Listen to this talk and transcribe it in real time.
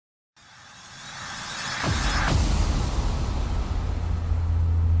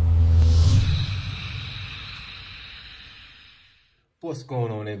What's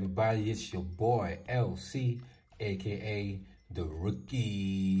going on, everybody? It's your boy LC, aka the Rookie,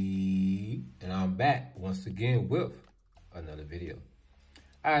 and I'm back once again with another video.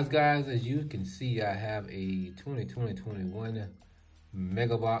 Alright guys, as you can see, I have a 2020-21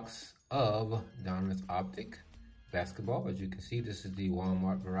 mega box of Donruss Optic basketball. As you can see, this is the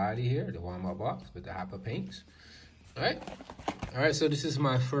Walmart variety here, the Walmart box with the Hubbard paints. Alright, so this is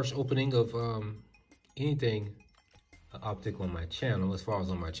my first opening of anything Optic on my channel. As far as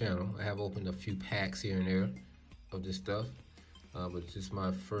on my channel, I have opened a few packs here and there of this stuff, but this is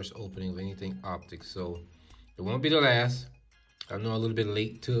my first opening of anything Optic, so it won't be the last. I know a little bit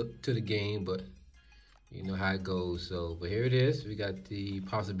late to the game, but you know how it goes. So, but here it is. We got the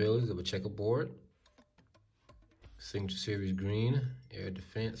possibilities of a checkerboard, Signature Series green, air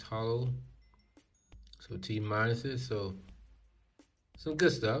defense hollow, so T minuses, so some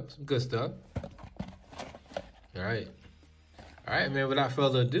good stuff, All right, man, without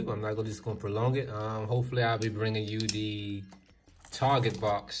further ado, I'm not just going to prolong it. Hopefully, I'll be bringing you the Target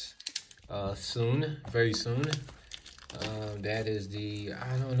box soon, very soon. That is the,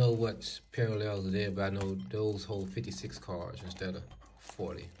 I don't know what parallels are there, but I know those hold 56 cards instead of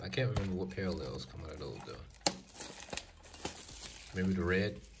 40. I can't remember what parallels come out of those, though. Maybe the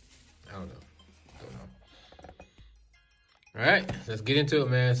red? I don't know. All right, let's get into it,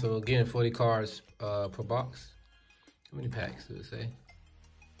 man. So, again, 40 cards per box. How many packs does it say?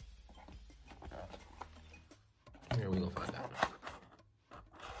 Here, we're gonna find out.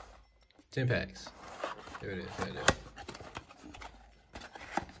 10 packs. There it is, right there.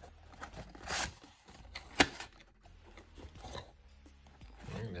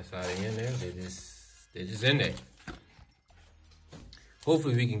 And that's how they in there. They're just in there.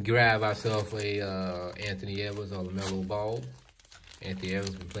 Hopefully we can grab ourselves a Anthony Edwards or LaMelo Ball. Anthony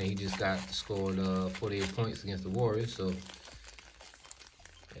Edwards been playing. He just scored 48 points against the Warriors, so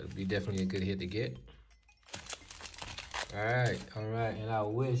that'll be definitely a good hit to get. All right, and I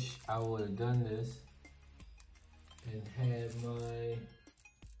wish I would have done this and had my.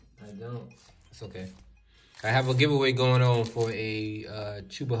 I don't. It's okay. I have a giveaway going on for a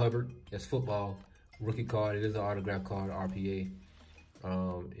Chuba Hubbard. That's football rookie card. It is an autograph card, RPA.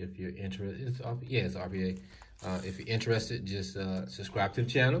 If you're interested, it's RPA. If you're interested, just subscribe to the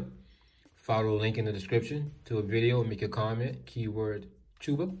channel, follow the link in the description to a video, and make a comment, keyword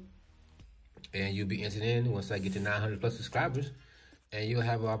Chuba, and you'll be entered in once I get to 900 plus subscribers, and you'll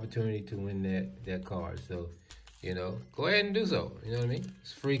have an opportunity to win that card. So, you know, go ahead and do so. You know what I mean?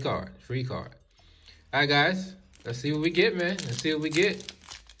 It's a free card, All right, guys, let's see what we get, man. Let's see what we get.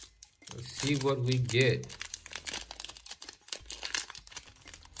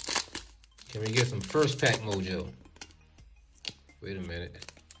 Can we get some first pack mojo? Wait a minute.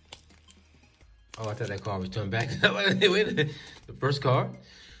 Oh, I thought that card returned back. Wait a minute. The first card?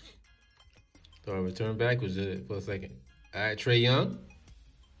 Thought it returned back was it for a second. All right, Trey Young.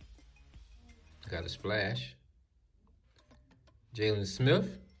 Got a splash. Jalen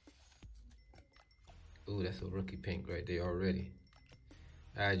Smith. Ooh, that's a rookie pink right there already.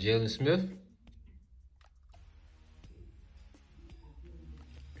 All right, Jalen Smith.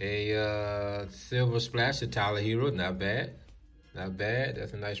 A silver splash to Tyler Hero, not bad.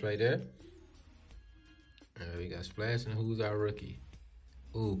 That's a nice right there. We got splash, and who's our rookie?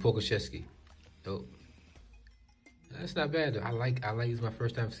 Ooh, Pokashevsky. Nope. That's not bad though. I like this is my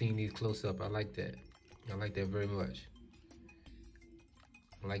first time seeing these close up. I like that. I like that very much.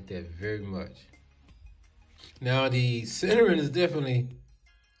 Now the centering is definitely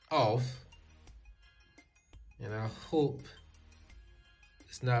off. And I hope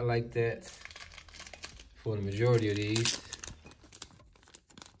it's not like that for the majority of these,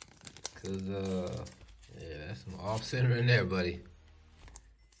 cause yeah, that's some off center in there, buddy.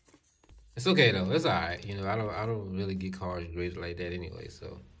 It's okay though. It's all right. You know, I don't really get cards graded like that anyway.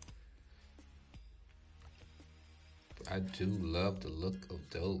 So, but I do love the look of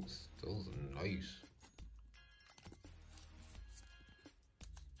those. Those are nice.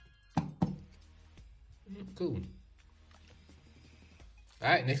 Cool. All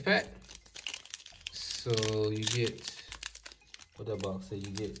right, next pack. So you get, what that box say?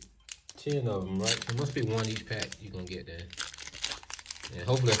 You get 10 of them, right? There must be one each pack you're gonna get then. And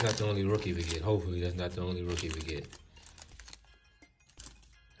hopefully that's not the only rookie we get.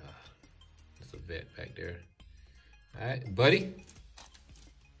 That's a vet back there. All right, Buddy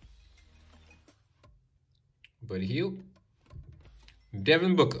Hield.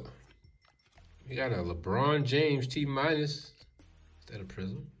 Devin Booker. We got a LeBron James T minus. Is that a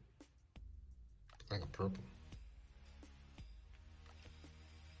prism? Looks like a purple.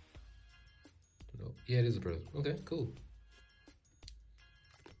 Nope. Yeah, it is a prism. Okay, cool.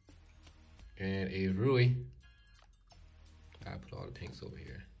 And a Rui. I put all the pinks over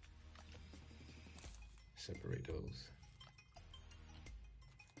here. Separate those.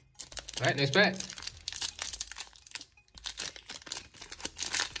 All right, next pack.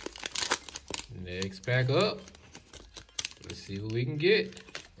 Next pack up. Let's see what we can get.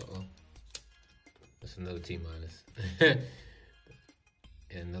 Uh-oh. That's another T minus.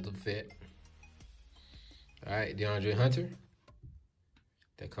 And another vet. All right, DeAndre Hunter.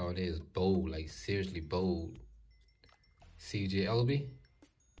 That card there is bold, like seriously bold. CJ Ellaby.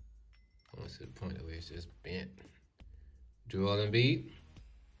 I want to see the point of it, it's just bent. Joel Embiid.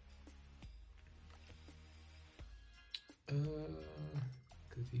 Cause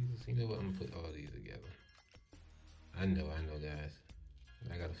you know what, I'm gonna put all these together. I know, guys.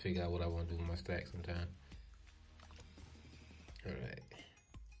 I gotta figure out what I want to do with my stack sometime. All right.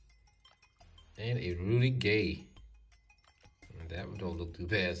 And a Rudy Gay. And that one don't look too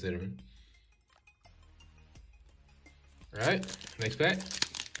bad, Cinnamon. All right, next pack.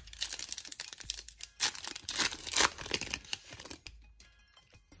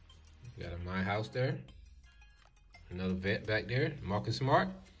 Got a My House there. Another vet back there. Marcus Smart.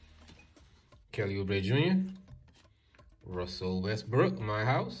 Kelly Oubre Jr. Russell Westbrook, My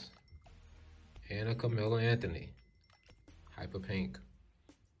House. And a Carmelo Anthony. Hyper Pink.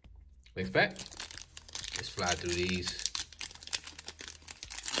 Next pack. Let's fly through these.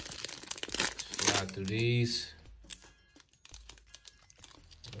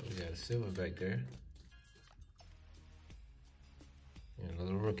 Oh, we got a silver back there. And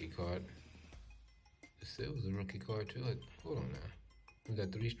another rookie card. The silver's a rookie card too. Hold on now. We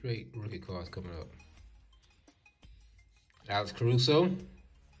got 3 straight rookie cards coming up. Alex Caruso.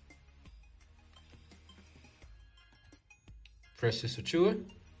 Precious Achua.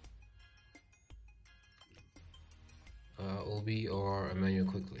 Obi or Emmanuel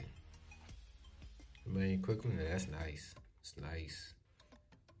Quickly. Emmanuel Quickly, that's nice. It's nice.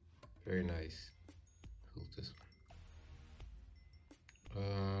 Very nice. Who's this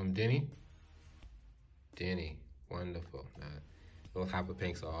one? Denny. Wonderful. Nah, those hyper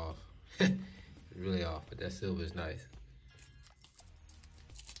pinks are off. Really off, but that silver is nice.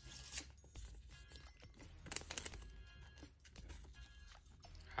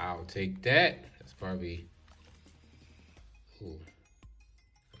 I'll take that. That's probably. Ooh.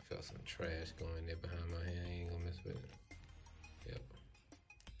 I felt some trash going there behind my hand. I ain't gonna mess with it. Yep.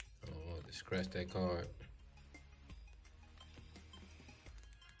 I don't want to scratch that card.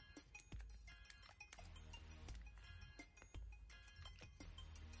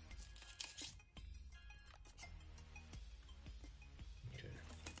 Okay.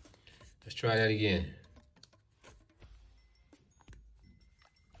 Let's try that again.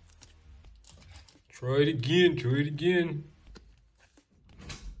 Try it again.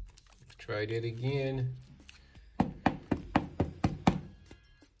 Try that again. All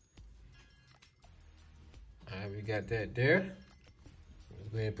right, we got that there. Let's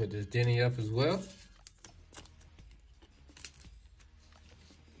go ahead and put this Denny up as well.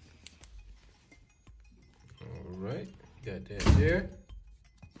 All right, got that there.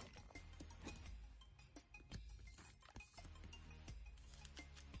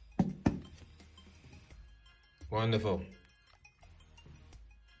 Wonderful.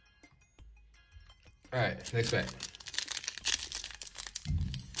 All right, next pack.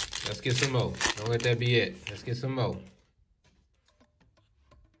 Let's get some more. Don't let that be it. Let's get some more.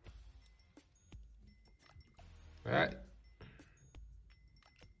 All right.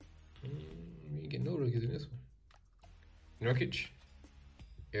 You ain't get no rookies in this one. Nurkic,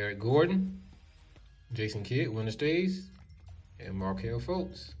 Eric Gordon, Jason Kidd, winner stays, and Markelle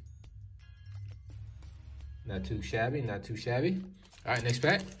Fultz. Not too shabby. All right, next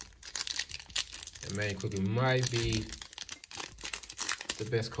pack. And man, Quickly might be the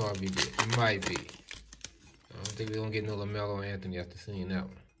best card we did. It might be. I don't think we're going to get no LaMelo Anthony after seeing that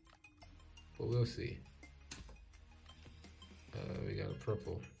one. But we'll see. We got a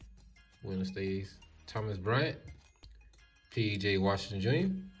purple. Winner stays. Thomas Bryant. P.J. Washington Jr.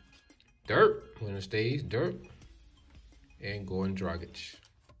 Dirt. Winner stays. Dirt. And Goran Dragic.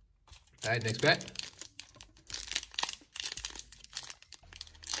 All right, next pack.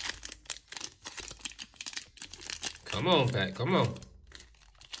 Come on, Pat. Come on.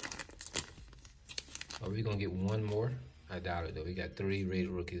 Are we going to get one more? I doubt it, though. We got 3 rated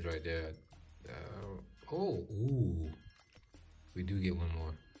rookies right there. Ooh. We do get one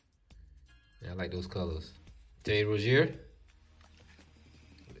more. Yeah, I like those colors. Terry Rozier.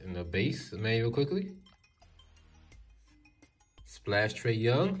 In the base, Emmanuel Quickly. Splash Trae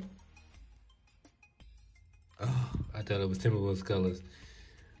Young. Oh, I thought it was Timberwolves colors.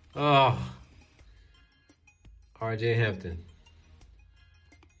 Oh, R.J. Hampton.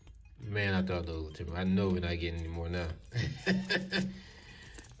 Man, I thought those were terrible. I know we're not getting any more now.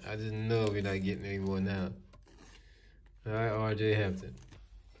 I just know we're not getting any more now. All right, R.J. Hampton.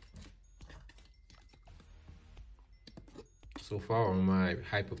 So far on my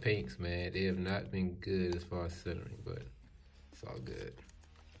hyper pinks, man, they have not been good as far as centering, but it's all good.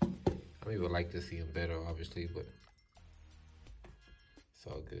 I mean, would like to see them better, obviously, but it's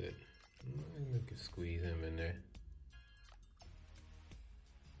all good. We can squeeze him in there.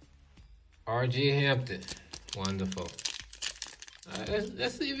 R.J. Hampton, wonderful. All right,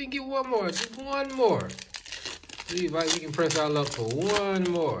 let's see if we can get one more, just one more. See if we can press our luck for one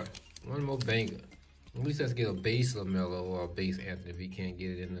more banger. At least let's get a base LaMelo or a base Anthony if he can't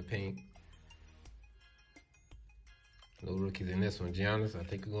get it in the paint. No rookies in this one. Giannis, I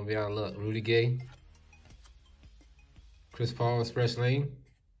think we're going to be out of luck. Rudy Gay. Chris Paul, Express Lane.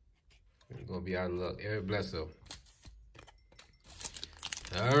 We're going to be out of luck. Eric Bledsoe.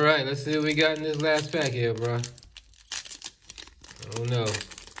 All right, let's see what we got in this last pack here, bro. Oh, no.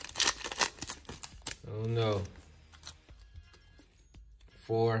 Oh, no.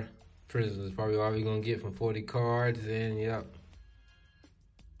 4 prisoners. Probably all we're going to get from 40 cards. And, yep.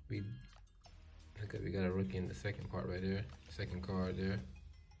 Okay, we got a rookie in the second part right there. Second card there.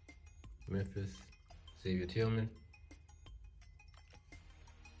 Memphis. Xavier Tillman.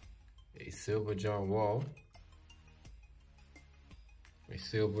 A silver John Wall. A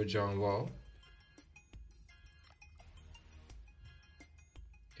silver John Wall.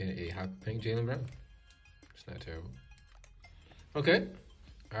 And a hot pink Jaylen Brown. It's not terrible. Okay.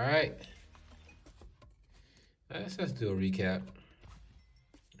 All right. Let's do a recap.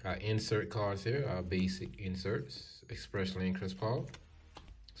 Our insert cards here, our basic inserts. Express Lane Chris Paul.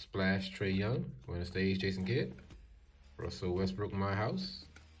 Splash Trae Young. Winner Stage Jason Kidd. Russell Westbrook My House.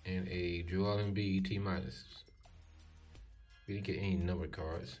 And a Joel Embiid T-. We didn't get any numbered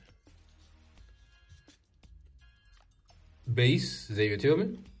cards. Base Xavier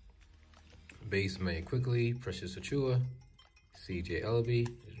Tillman. Base May Quickly. Precious Achua. CJ Ellaby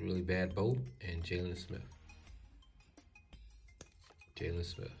is really bad Bo. And Jalen Smith. Jalen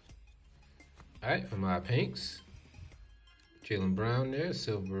Smith. All right, for my pinks, Jaylen Brown there,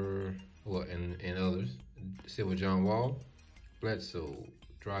 silver, well, and others. Silver John Wall, Bledsoe,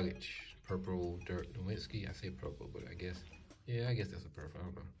 Dragic, purple Dirk Nowitzki. I say purple, but I guess that's a purple. I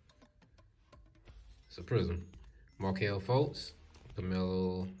don't know. It's a prism. Markelle Fultz,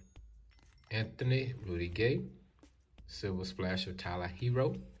 Carmelo Anthony, Rudy Gay, silver splasher Tyler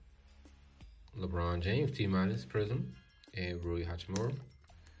Hero, LeBron James T- prism, and Rui Hachimura.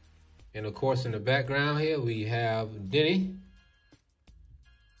 And of course, in the background here, we have Denny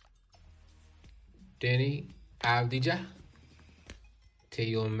Avdija,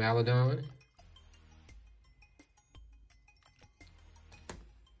 Teo Maladon,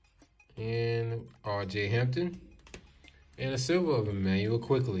 and R.J. Hampton, and a silver of Emmanuel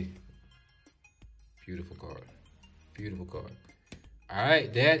Quickly. Beautiful card. Beautiful card. All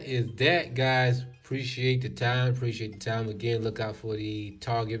right, that is that, guys. Appreciate the time. Again, look out for the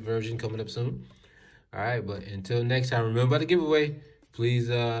Target version coming up soon. All right, but until next time, remember the giveaway. Please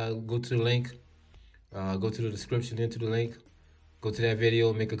go to the link. Go to the description, into the link. Go to that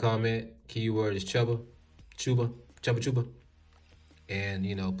video, make a comment. Keyword is Chuba. And,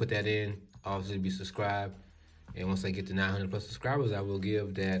 you know, put that in. Obviously, be subscribed. And once I get to 900 plus subscribers, I will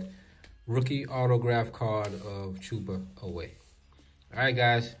give that rookie autograph card of Chuba away. All right,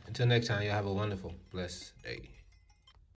 guys. Until next time, y'all have a wonderful, blessed day.